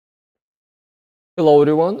Hello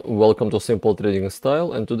everyone, welcome to Simple Trading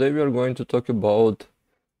Style, and today we are going to talk about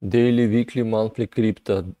daily, weekly, monthly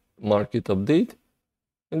crypto market update,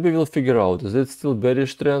 and we will figure out, is it still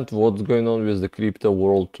bearish trend, what's going on with the crypto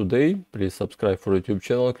world today. Please subscribe for YouTube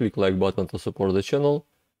channel, click like button to support the channel.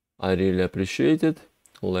 I really appreciate it.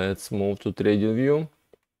 Let's move to TradingView.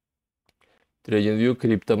 TradingView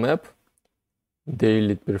crypto map,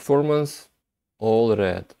 daily performance, all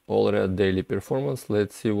red daily performance.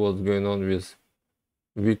 Let's see what's going on with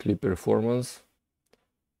weekly performance.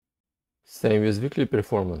 Same with weekly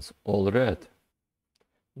performance, all red.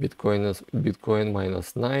 Bitcoin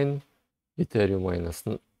minus 9, Ethereum minus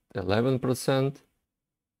 11%.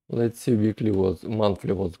 Let's see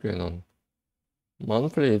monthly what's going on.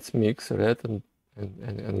 Monthly it's mixed, red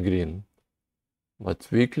and green. But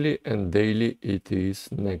weekly and daily it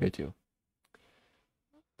is negative.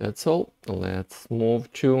 That's all. Let's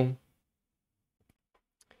move to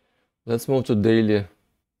daily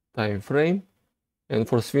time frame. And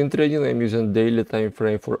for swing trading, I'm using daily time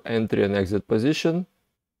frame for entry and exit position.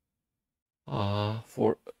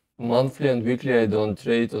 For monthly and weekly, I don't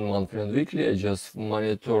trade on monthly and weekly. I just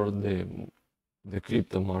monitor the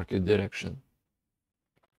crypto market direction.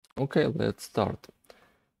 Okay, let's start.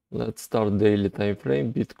 Let's start daily time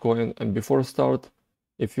frame, Bitcoin. And before start,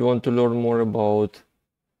 if you want to learn more about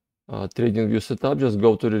TradingView setup, just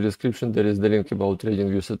go to the description. There is the link about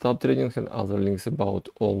TradingView setup trainings and other links about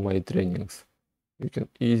all my trainings. You can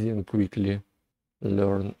easily and quickly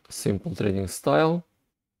learn simple trading style.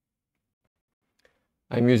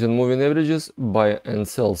 I'm using moving averages, buy and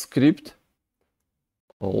sell script.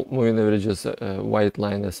 All moving averages, white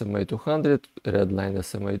line SMA 200, red line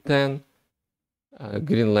SMA 10,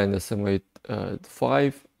 green line SMA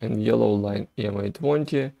 5, and yellow line EMA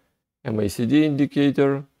 20, MACD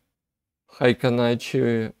indicator,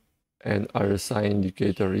 Fibonacci, and RSI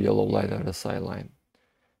indicator, yellow line, RSI line.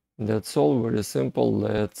 That's all, very simple.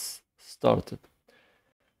 Let's start it.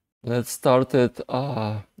 Let's start it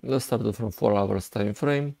from 4 hours time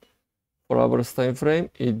frame. 4 hours time frame,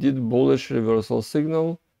 it did bullish reversal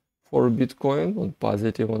signal for Bitcoin on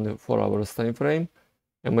positive on the 4 hours time frame.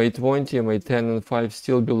 MA 20, MA 10 and 5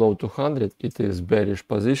 still below 200. It is bearish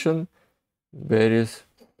position.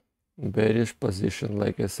 Bearish position,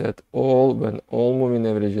 like I said, when all moving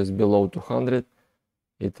averages below 200,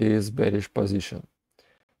 it is bearish position.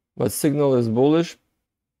 But signal is bullish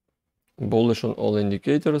on all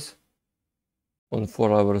indicators. On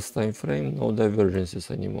 4 hours time frame, no divergences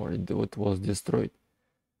anymore. It was destroyed.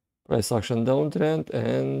 Price action downtrend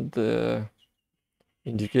and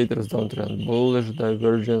indicators downtrend. Bullish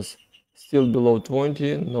divergence still below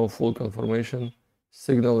 20, no full confirmation.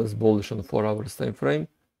 Signal is bullish on 4 hours time frame,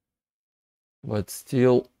 but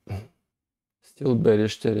still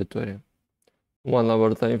bearish territory. 1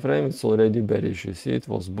 hour time frame, it's already bearish. You see, it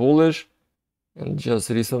was bullish and just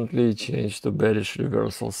recently changed to bearish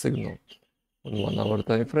reversal signal. On 1 hour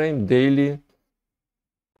time frame, daily,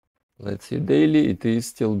 let's see, daily it is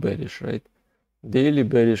still bearish, right? Daily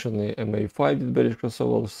bearish on the MA5, did bearish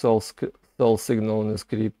crossover, sell signal in the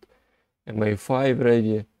script. MA5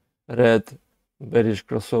 ready, red, bearish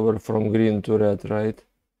crossover from green to red, right?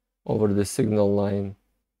 Over the signal line.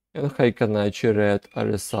 And Fibonacci red,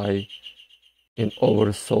 RSI in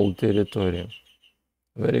oversold territory.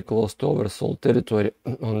 Very close to oversold territory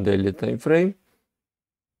on daily time frame.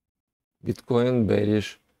 Bitcoin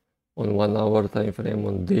bearish on 1 hour time frame,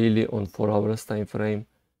 on daily, on 4 hours time frame,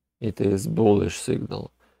 it is bullish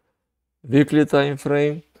signal. Weekly time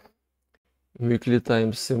frame, weekly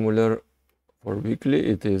time similar. For weekly,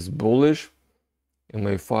 it is bullish.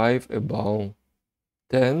 MA5 above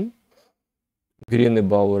 10, green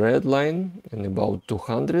above red line and about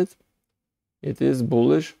 200. It is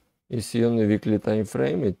bullish. You see on the weekly time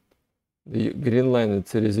frame, the green line,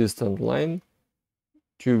 it's a resistant line.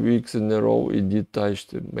 2 weeks in a row it did touch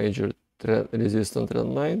the major resistant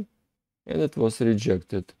trend line and it was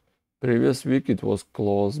rejected. Previous week it was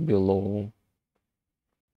closed below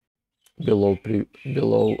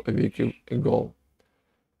a week ago.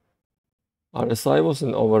 RSI was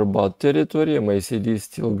in overbought territory. MACD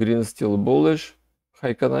still green, still bullish.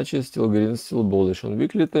 Fibonacci still green, still bullish. On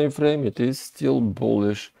weekly time frame it is still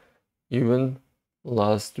bullish. Even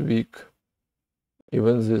last week,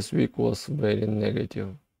 even this week was very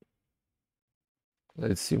negative.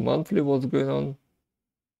 Let's see monthly what's going on.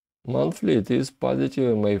 Monthly it is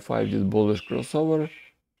positive. MA5 did bullish crossover.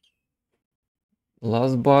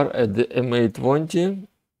 Last bar at the MA20,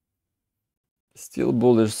 still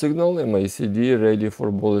bullish signal. MACD ready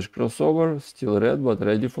for bullish crossover. Still red, but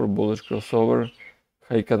ready for bullish crossover.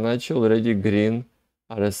 Fibonacci already green.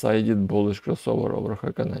 RSI did bullish crossover over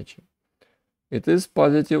Fibonacci. It is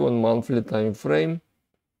positive on monthly time frame,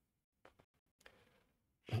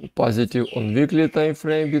 positive on weekly time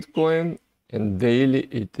frame Bitcoin, and daily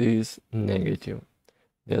it is negative.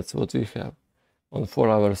 That's what we have. On 4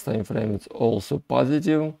 hours time frame it's also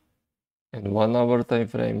positive, and 1 hour time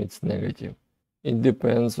frame it's negative. It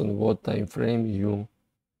depends on what time frame you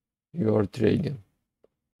are trading.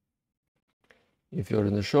 If you're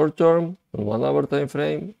in the short term, on 1 hour time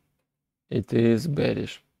frame, it is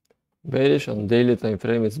bearish. Bearish on daily time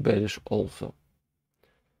frame, it's bearish also.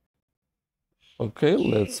 Okay,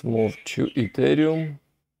 let's move to Ethereum.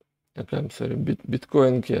 Okay, I'm sorry,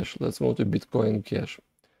 Bitcoin Cash. Let's move to Bitcoin Cash.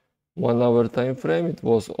 1 hour time frame, it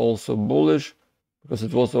was also bullish because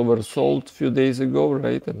it was oversold a few days ago,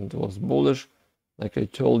 right? And it was bullish. Like I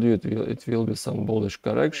told you, it will be some bullish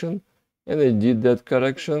correction, and it did that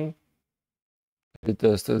correction. It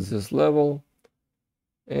tested this level,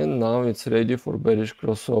 and now it's ready for bearish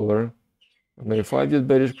crossover. MA5 did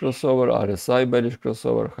bearish crossover, RSI bearish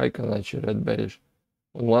crossover, Heikin red bearish.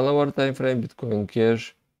 On 1 hour time frame, Bitcoin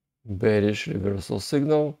Cash bearish reversal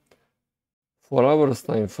signal. 4 hours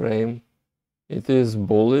time frame, it is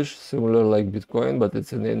bullish, similar like Bitcoin, but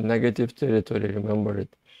it's in a negative territory. Remember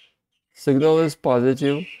it. Signal is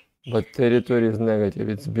positive, but territory is negative.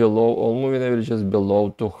 It's below, all moving averages below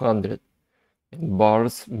 200, and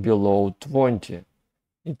bars below 20.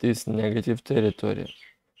 It is negative territory.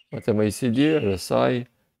 But MACD, RSI,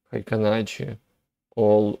 Heikin,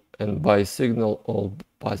 all, and buy signal, all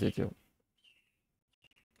positive.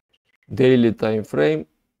 Daily time frame,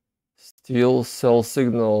 still sell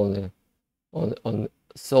signal on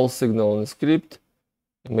sell signal on the script.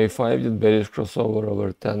 MA5 did bearish crossover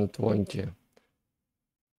over 1020.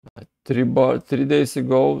 3 days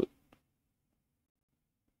ago,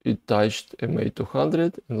 it touched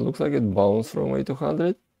MA200 and looks like it bounced from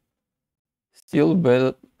MA200. Still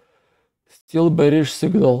bearish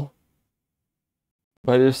signal.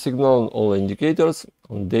 Bearish signal on all indicators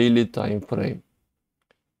on daily time frame.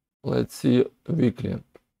 Let's see weekly.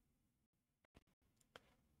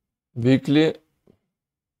 Weekly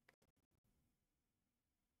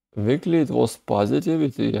it was positive.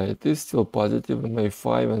 It is still positive.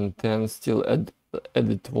 MA5 and 10 still at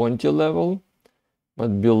the 20 level,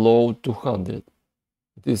 but below 200.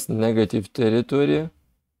 It is negative territory,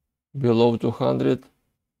 below 200,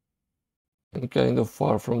 and kind of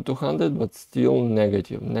far from 200, but still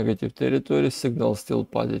negative. Negative territory, signal still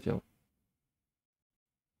positive.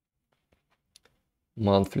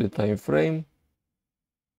 Monthly time frame.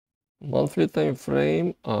 Monthly time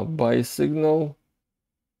frame, buy signal.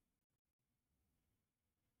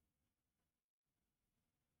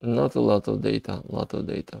 Not a lot of data,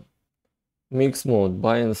 Mixed mode,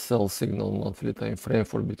 buy and sell signal, monthly time frame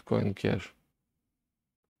for Bitcoin Cash.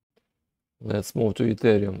 Let's move to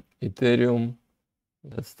Ethereum. Ethereum,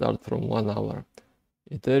 let's start from 1 hour.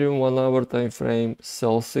 Ethereum 1 hour time frame,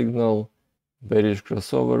 sell signal, bearish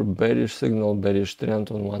crossover, bearish signal, bearish trend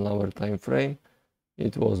on 1 hour time frame.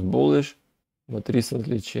 It was bullish, but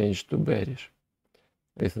recently changed to bearish.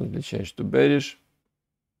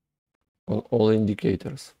 On all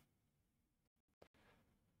indicators.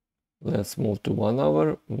 Let's move to 1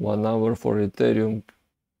 hour. 1 hour for Ethereum.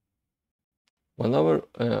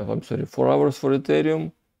 4 hours for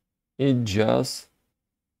Ethereum. It just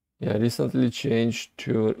recently changed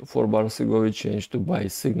to 4 bars ago. It changed to buy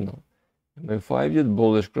signal. MA5 did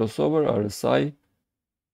bullish crossover, RSI.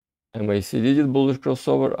 MACD did bullish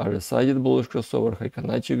crossover, RSI did bullish crossover, Heikin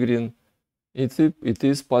green. It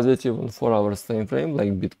is positive on 4 hours time frame,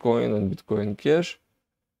 like Bitcoin and Bitcoin Cash.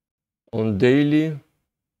 On daily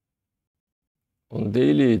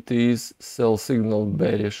it is sell signal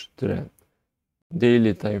bearish trend.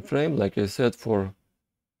 Daily time frame, like I said, for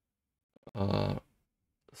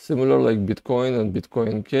similar like Bitcoin and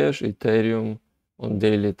Bitcoin Cash, Ethereum on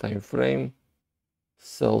daily time frame,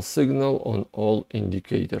 sell signal on all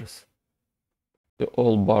indicators.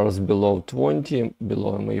 All bars below 20,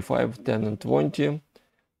 below MA5, 10 and 20,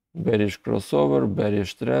 bearish crossover,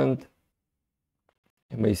 bearish trend,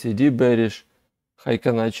 MACD bearish,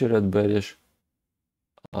 Heikin red bearish,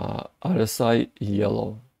 RSI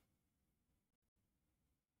yellow.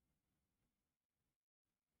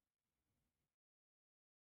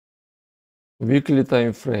 Weekly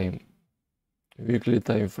time frame,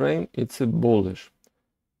 it's a bullish.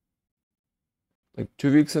 Like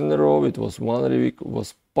 2 weeks in a row, it was 1 week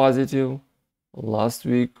was positive, last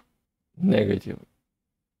week negative.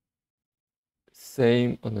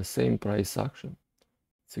 Same on the same price action.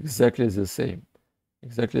 It's exactly the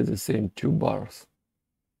same 2 bars.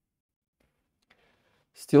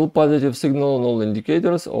 Still positive signal on all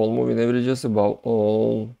indicators, all moving averages above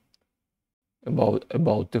all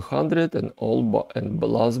about 200 and the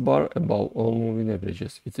last bar above all moving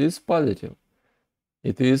averages. It is positive.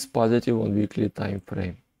 It is positive on weekly time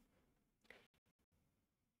frame.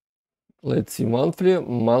 Let's see monthly.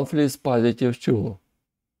 Monthly is positive too.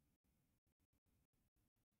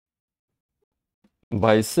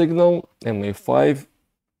 Buy signal, MA5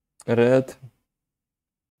 red,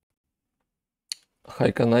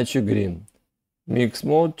 Fibonacci green. Mixed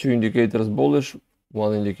mode, 2 indicators bullish,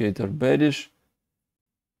 1 indicator bearish.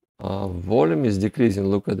 Volume is decreasing,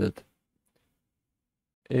 look at that.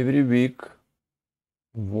 Every week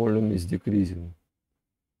volume is decreasing.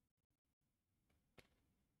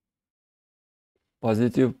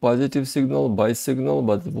 Positive signal, buy signal,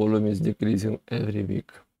 but volume is decreasing every week.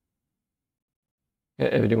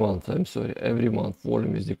 Every month, I'm sorry, every month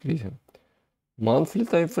volume is decreasing. Monthly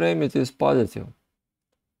time frame, it is positive.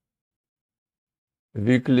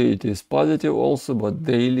 Weekly it is positive also, but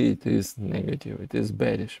daily it is negative, it is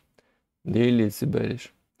bearish. Daily it's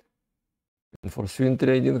bearish. And for swing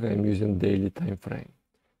trading, I'm using daily time frame.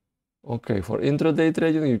 Okay, for intraday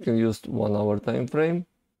trading, you can use 1 hour time frame.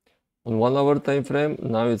 On 1 hour time frame,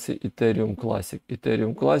 now it's Ethereum Classic.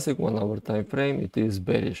 Ethereum Classic, 1 hour time frame, it is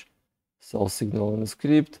bearish. Sell signal on the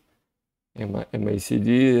script,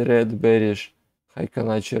 MACD red bearish,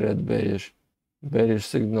 Fibonacci red bearish, bearish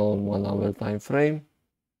signal on 1 hour time frame.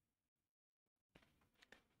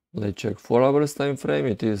 Let's check 4 hours time frame,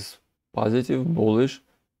 it is positive, bullish,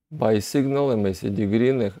 buy signal, MACD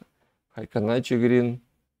green, Fibonacci green,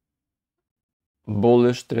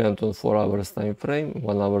 bullish trend on 4 hours time frame,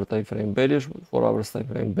 1 hour time frame bearish, 4 hours time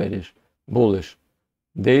frame bearish, bullish.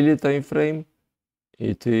 Daily time frame,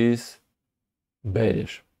 it is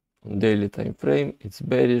bearish. On daily time frame, it's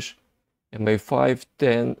bearish. MA5,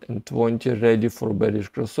 10 and 20 ready for bearish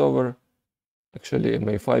crossover. Actually,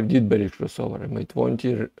 MA5 did bearish crossover.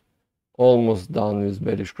 MA20 almost done with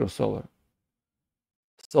bearish crossover.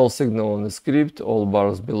 Sell signal on the script, all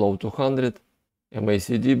bars below 200.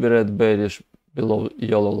 MACD red bearish, below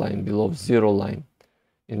yellow line, below zero line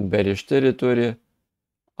in bearish territory.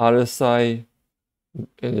 RSI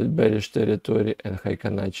in bearish territory and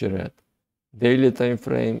Fibonacci red. Daily time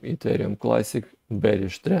frame, Ethereum Classic,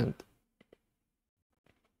 bearish trend.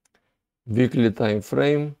 Weekly time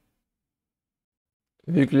frame,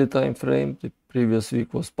 the previous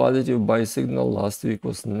week was positive buy signal, last week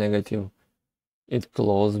was negative. It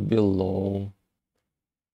closed below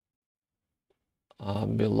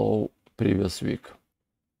previous week.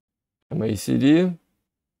 MACD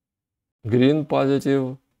green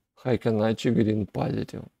positive, Fibonacci green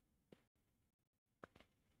positive.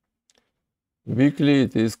 Weekly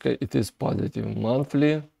it is positive.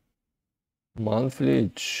 Monthly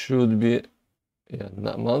it should be,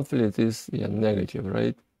 monthly it is negative,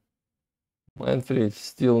 right? Monthly it's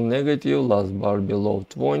still negative, last bar below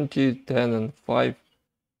 20, 10 and 5.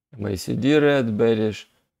 MACD red bearish,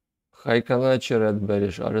 Fibonacci red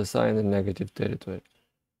bearish, RSI in the negative territory.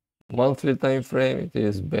 Monthly time frame, it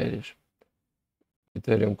is bearish.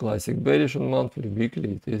 Ethereum Classic bearish on monthly,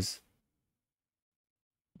 weekly it is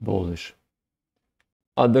bullish.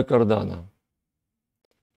 ADA Cardano.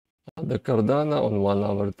 ADA Cardano on 1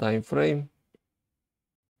 hour time frame.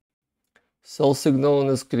 Sell signal on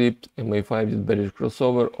the script, MA5 did bearish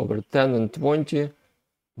crossover over 10 and 20,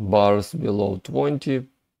 bars below 20,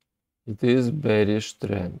 it is bearish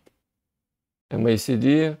trend.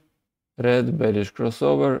 MACD red bearish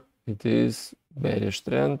crossover, it is bearish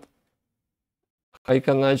trend.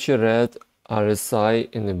 Fibonacci red, RSI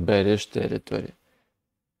in the bearish territory.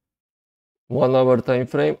 1 hour time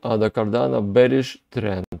frame, ADA Cardano bearish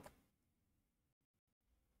trend.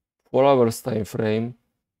 4 hours time frame,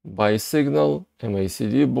 buy signal,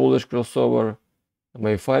 MACD bullish crossover,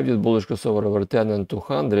 MA5 did bullish crossover over 10 and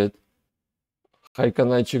 200,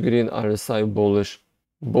 Fibonacci green, RSI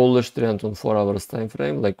bullish trend on 4 hours time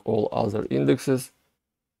frame, like all other indexes,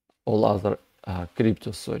 all other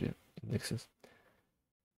indexes.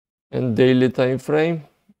 And daily time frame,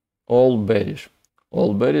 all bearish,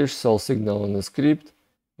 sell signal on the script,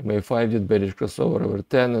 MA5 did bearish crossover over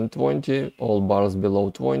 10 and 20, all bars below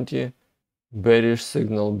 20, bearish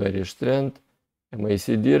signal, bearish trend,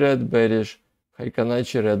 MACD red bearish,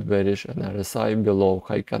 Fibonacci red bearish, and RSI below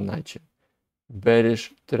Fibonacci.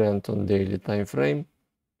 Bearish trend on daily time frame.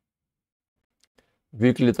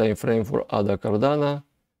 Weekly time frame for ADA Cardano,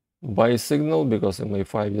 buy signal because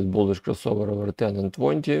MA5 did bullish crossover over 10 and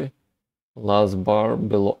 20, last bar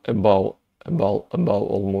below above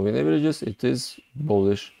all moving averages, it is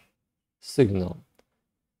bullish signal.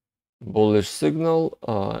 MACD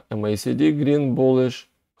green bullish,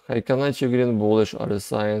 Fibonacci green bullish,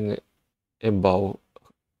 RSI above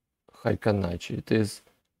Fibonacci. It is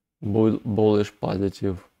bullish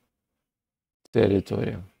positive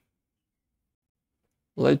territory.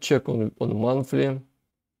 Let's check on monthly.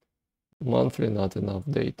 Monthly, not enough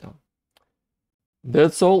data.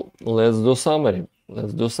 That's all. Let's do summary.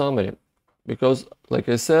 Because, like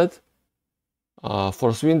I said,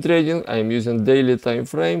 for swing trading, I'm using daily time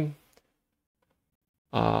frame.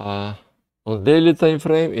 On daily time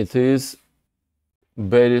frame, it is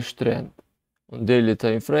bearish trend. On daily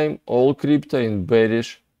time frame, all crypto in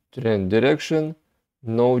bearish trend direction.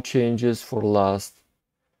 No changes for last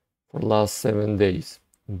 7 days.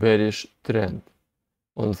 Bearish trend.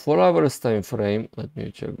 On 4 hours time frame, let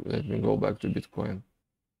me go back to Bitcoin.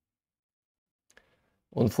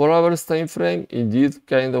 On 4 hours time frame, it did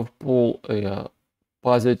kind of pull a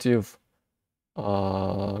positive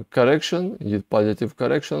correction. It did positive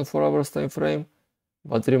correction 4 hours time frame,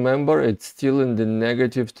 but remember, it's still in the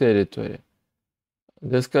negative territory.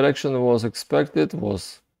 This correction was expected,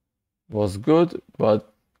 was good,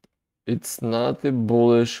 but it's not a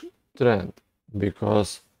bullish trend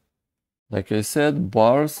because, like I said,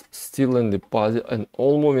 bars still in the positive and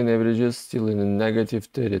all moving averages still in the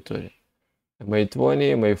negative territory.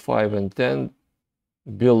 MA20, MA5 and 10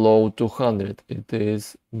 below 200. It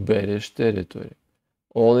is bearish territory.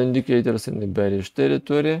 All indicators in the bearish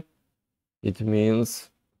territory. It means,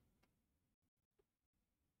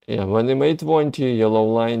 yeah, when MA20 yellow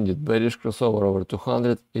line did bearish crossover over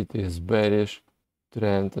 200, it is bearish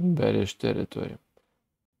trend and bearish territory.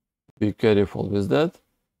 Be careful with that.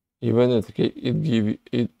 Even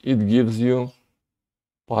it gives you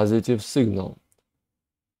positive signal.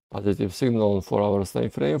 Positive signal on 4 hours time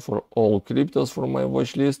frame for all cryptos for my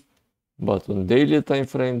watch list, but on daily time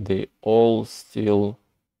frame they all still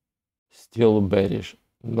bearish,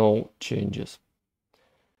 no changes.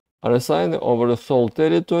 RSI oversold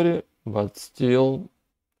territory, but still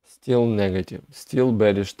negative, still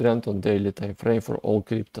bearish trend on daily time frame for all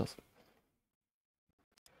cryptos.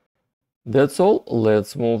 That's all.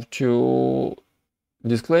 Let's move to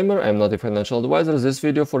disclaimer. I'm not a financial advisor. This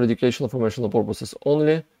video for educational informational purposes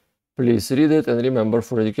only. Please read it and remember,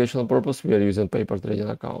 for educational purpose, we are using paper trading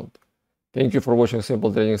account. Thank you for watching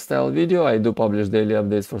simple trading style video. I do publish daily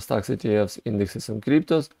updates for stocks, ETFs, indexes and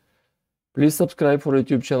cryptos. Please subscribe for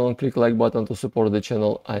YouTube channel and click like button to support the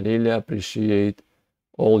channel. I really appreciate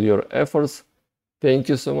all your efforts. Thank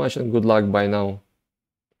you so much and good luck. Bye now.